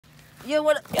Yo,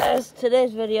 what up, guys?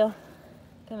 Today's video.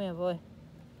 Come here, boy.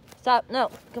 Stop.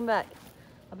 No, come back.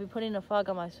 I'll be putting a fog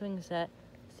on my swing set.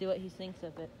 See what he thinks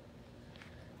of it.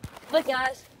 Look,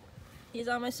 guys. He's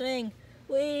on my swing.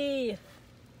 Whee!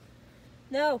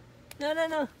 No. No, no,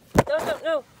 no. No, no,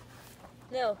 no.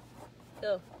 No.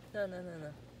 No. No, no, no,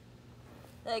 no.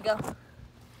 There you go.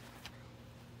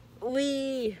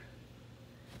 Whee!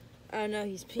 Oh, no,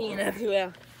 he's peeing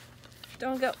everywhere.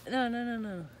 Don't go. No, no, no,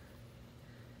 no. No.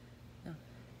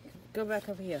 Go back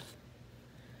over here.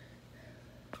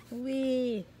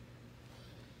 Whee!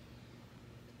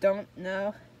 Don't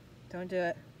do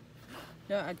it.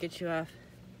 No, I'll get you off.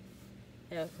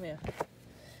 Yeah, come here.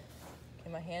 Okay,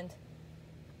 my hand.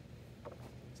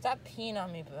 Stop peeing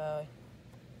on me, boy.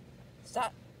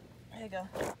 Stop. There you go.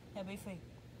 Yeah, be free.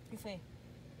 Be free.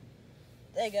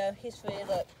 There you go. He's free.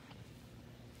 Look.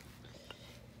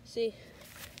 See?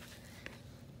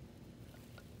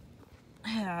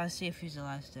 I'll see if he's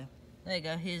alive still. There you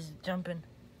go. He's jumping.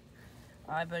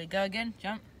 Alright, buddy. Go again.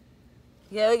 Jump.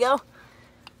 There we go.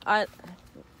 Alright.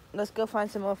 Let's go find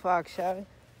some more frogs, shall we?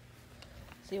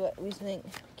 See what we think.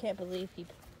 Can't believe he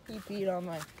peed on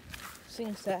my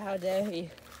swing set. How dare he?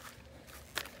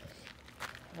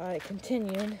 Alright,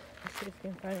 continuing. Let's see if we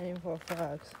can find any more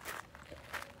frogs.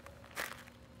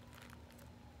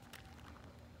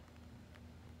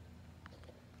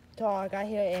 Dog, I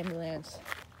hear ambulance.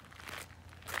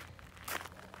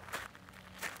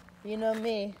 You know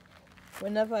me.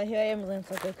 Whenever I hear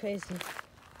ambulance, I go crazy.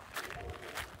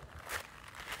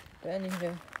 But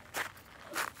anywho.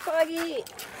 Froggy!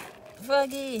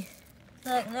 Froggy!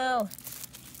 Look, no.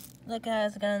 Look,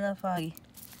 guys, I got enough Froggy.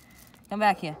 Come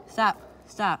back here. Stop.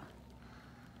 Stop.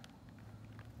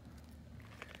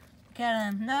 Look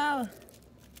at him. No!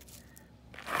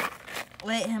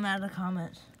 Rate him out of the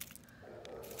comments.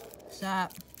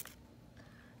 Stop.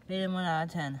 Rate him 1 out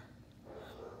of 10.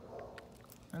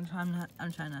 I'm trying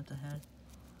not to hurt.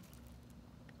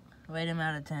 Rate him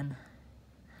out of 10.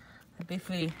 I'd be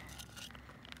free.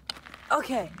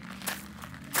 Okay.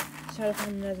 Try to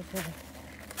find another frog.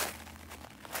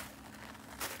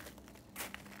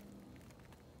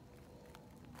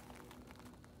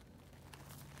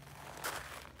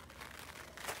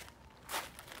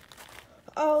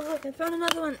 Oh, look, I found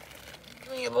another one.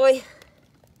 Come here, boy.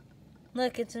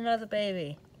 Look, it's another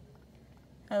baby.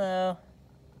 Hello.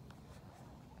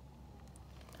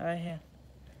 Right here.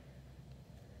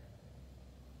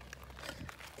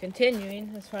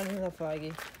 Continuing, let's find another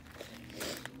froggy.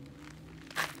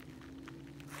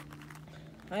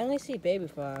 I only see baby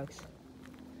frogs.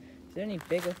 Is there any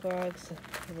bigger frogs?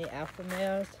 Any alpha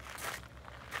males?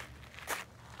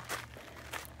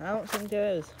 I don't think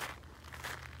there is.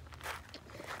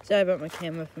 Sorry about my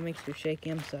camera if it makes you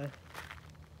shaky, I'm sorry.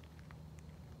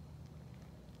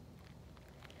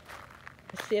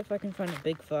 Let's see if I can find a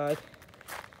big frog.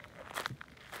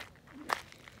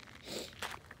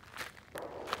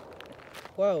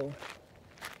 Whoa.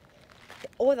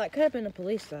 Oh, that could have been a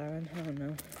police siren. I don't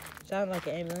know. Sounded like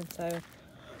an ambulance siren.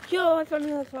 Yo, I found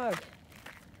another frog.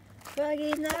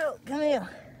 Froggy, no. Come here.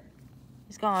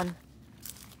 He's gone.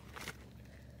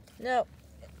 No.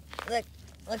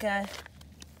 Look at it.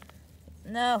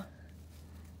 No.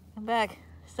 Come back.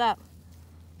 Stop.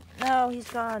 No, he's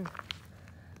gone.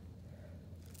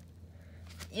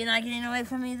 You're not getting away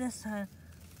from me this time.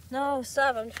 No,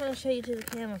 stop. I'm trying to show you to the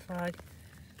camera, frog.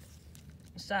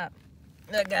 Stop.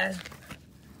 Look, guys.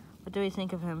 What do we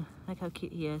think of him? Look how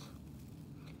cute he is.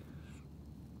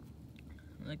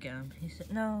 Look at him. He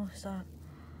said, no, stop.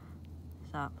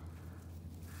 Stop.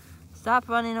 Stop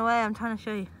running away. I'm trying to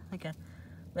show you. Look at him.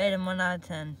 Rate him 1 out of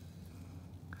 10.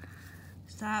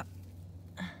 Stop.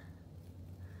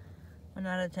 1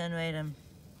 out of 10, rate him.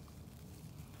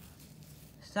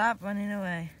 Stop running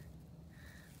away.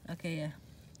 Okay, yeah.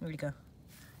 Where'd you go?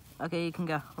 Okay, you can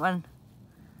go. Run.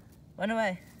 Run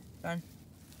away. Run.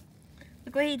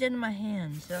 Look what he did in my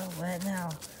hand. So wet now.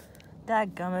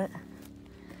 Dadgummit.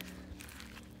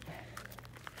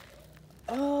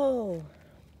 Oh.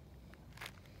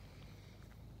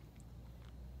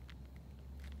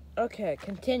 Okay,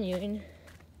 continuing.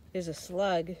 There's a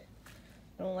slug. I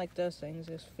don't like those things.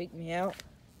 They just freak me out.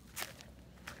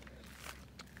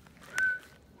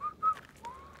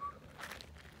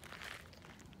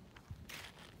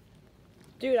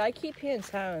 Dude, I keep hearing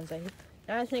sirens.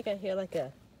 I think I hear like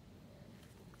I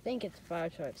think it's a fire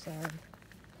truck siren.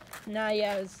 Nah,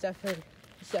 yeah, it's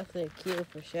definitely a cue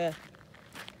for sure.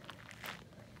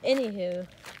 Anywho,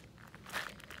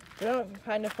 if I don't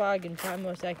find a frog in 5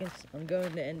 more seconds, I'm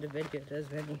going to end the video this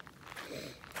video.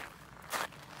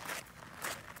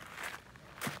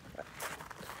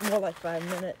 More like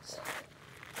 5 minutes.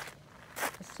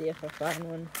 see if I find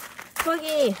one.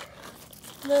 Froggy!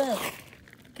 Look!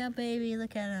 Got baby,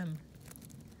 look at him.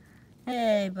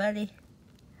 Hey, buddy.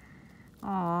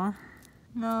 Aw,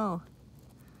 no.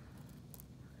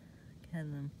 Look at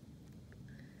him.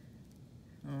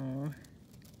 Aw.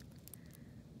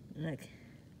 Look.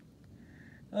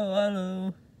 Oh,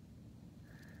 hello.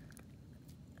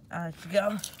 Let's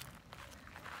go.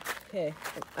 Okay,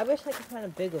 I wish I could find a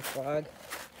bigger frog.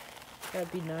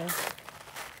 That'd be nice.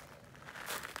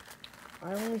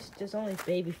 There's only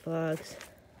baby frogs.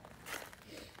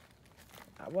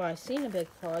 Well, I seen a big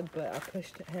frog, but I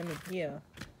pushed him in here.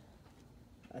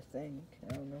 I think.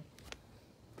 I don't know.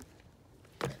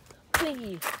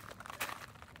 Please.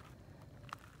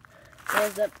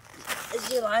 Where's up? Is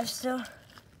he alive still?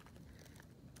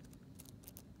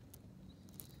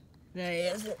 There he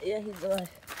is. Yeah, he's alive.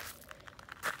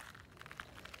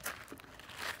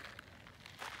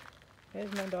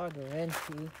 Here's my dog,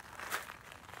 Renty.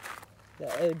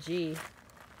 The OG.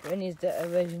 Rennie's the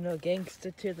original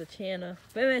gangster to the channel.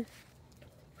 Ren!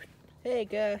 Hey,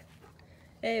 guy.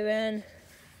 Hey, Ren.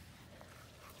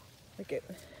 Look at...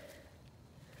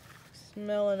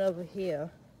 smelling over here.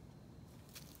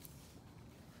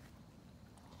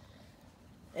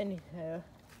 Anyhow,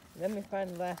 let me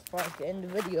find the last frog to end the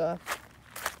video off.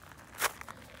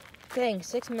 Dang,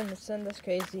 6 minutes in, that's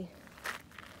crazy.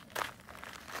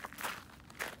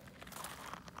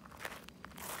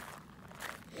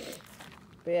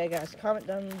 But yeah, guys, comment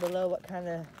down below what kind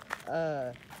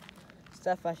of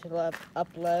stuff I should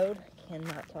upload.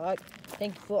 Cannot talk.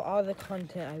 Thank you for all the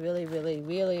content. I really, really,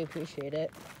 really appreciate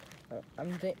it.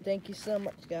 Thank you so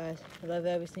much, guys. I love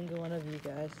every single one of you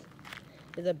guys.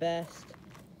 You're the best.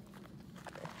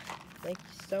 Thank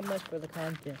you so much for the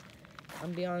content.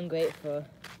 I'm beyond grateful.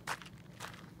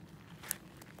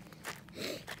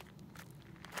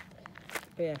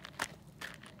 But yeah.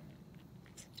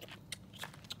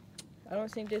 I don't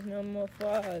think there's no more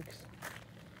frogs.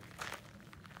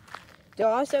 There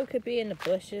also could be in the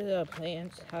bushes or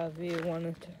plants, however you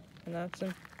wanted to pronounce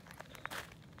them.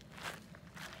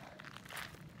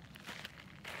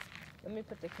 Let me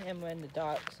put the camera in the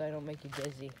dark so I don't make you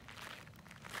dizzy.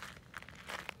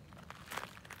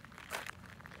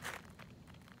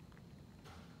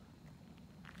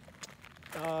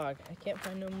 Dog, I can't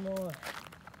find no more.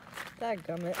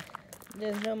 Dadgummit,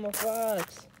 there's no more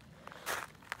frogs.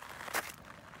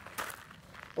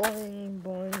 Boing,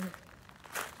 boing.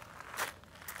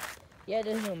 Yeah,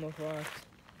 there's no more frogs.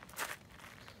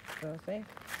 I don't think.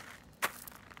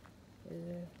 Is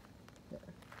there?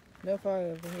 No frog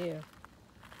over here.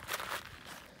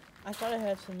 I thought I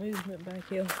had some movement back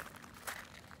here.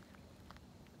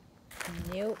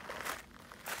 Nope.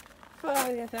 Frog,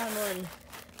 I found one.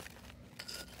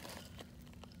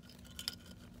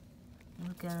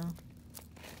 Look at him.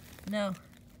 No.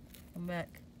 Come back.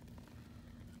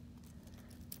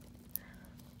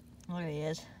 There he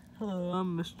is. Hello,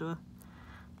 I'm Mr.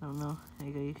 I don't know. There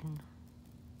you go, you can...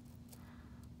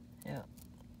 Yeah.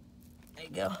 There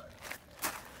you go.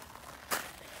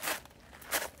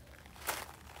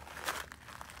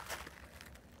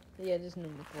 Yeah, there's no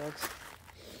more frogs.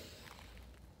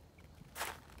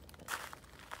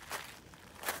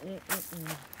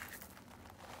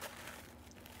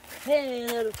 Hey,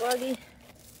 little froggy.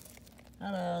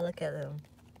 Hello, look at him.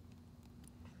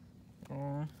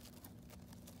 Aww.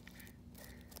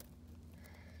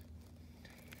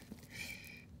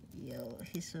 Yo,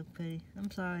 he's so pretty. I'm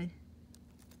sorry.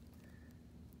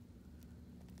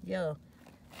 Yo.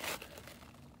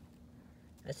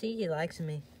 I think he likes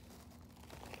me.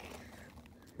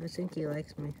 I think he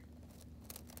likes me.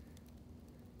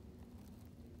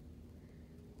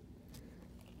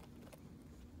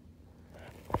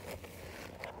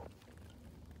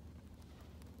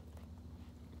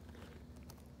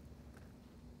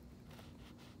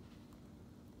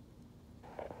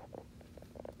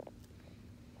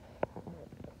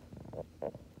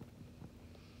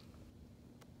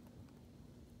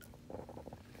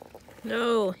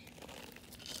 No!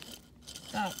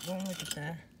 Stop, don't look at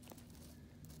that.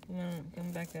 Come on,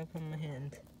 come back up on my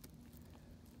hand.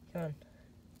 Come on.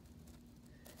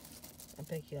 I'll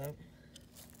pick you up.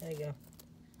 There you go.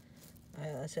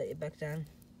 Alright, I'll set you back down.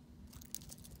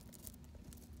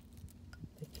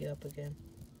 Pick you up again.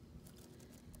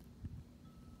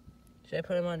 Should I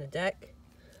put him on the deck?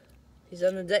 He's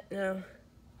on the deck now.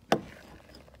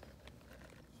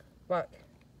 Walk.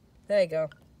 There you go.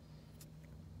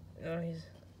 Oh, he's...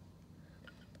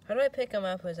 How do I pick him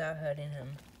up without hurting him?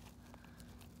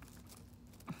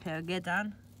 Okay, I'll get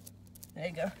down. There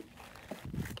you go.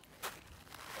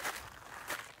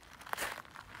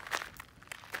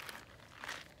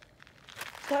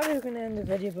 thought we were going to end the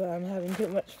video, but I'm having too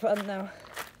much fun now.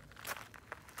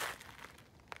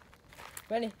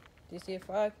 Benny, do you see a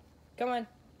frog? Come on.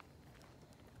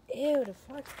 Ew, the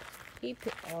frog keep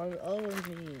it all over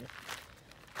me.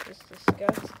 It's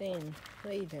disgusting.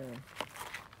 What are you doing?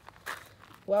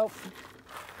 Well,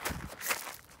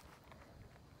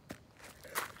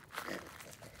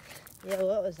 yo,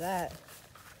 what was that?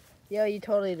 Yo, you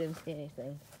totally didn't see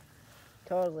anything.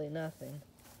 Totally nothing.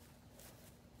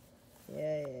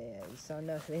 Yeah, you saw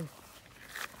nothing.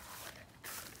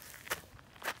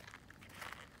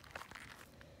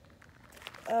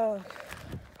 Oh,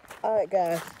 alright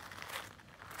guys.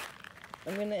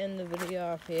 I'm gonna end the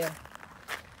video off here.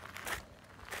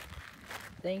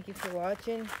 Thank you for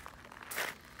watching.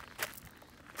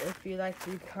 If you like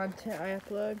the content I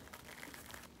upload,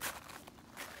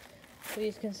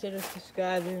 please consider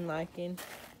subscribing and liking.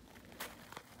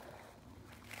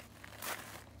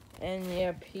 And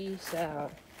yeah, peace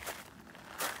out.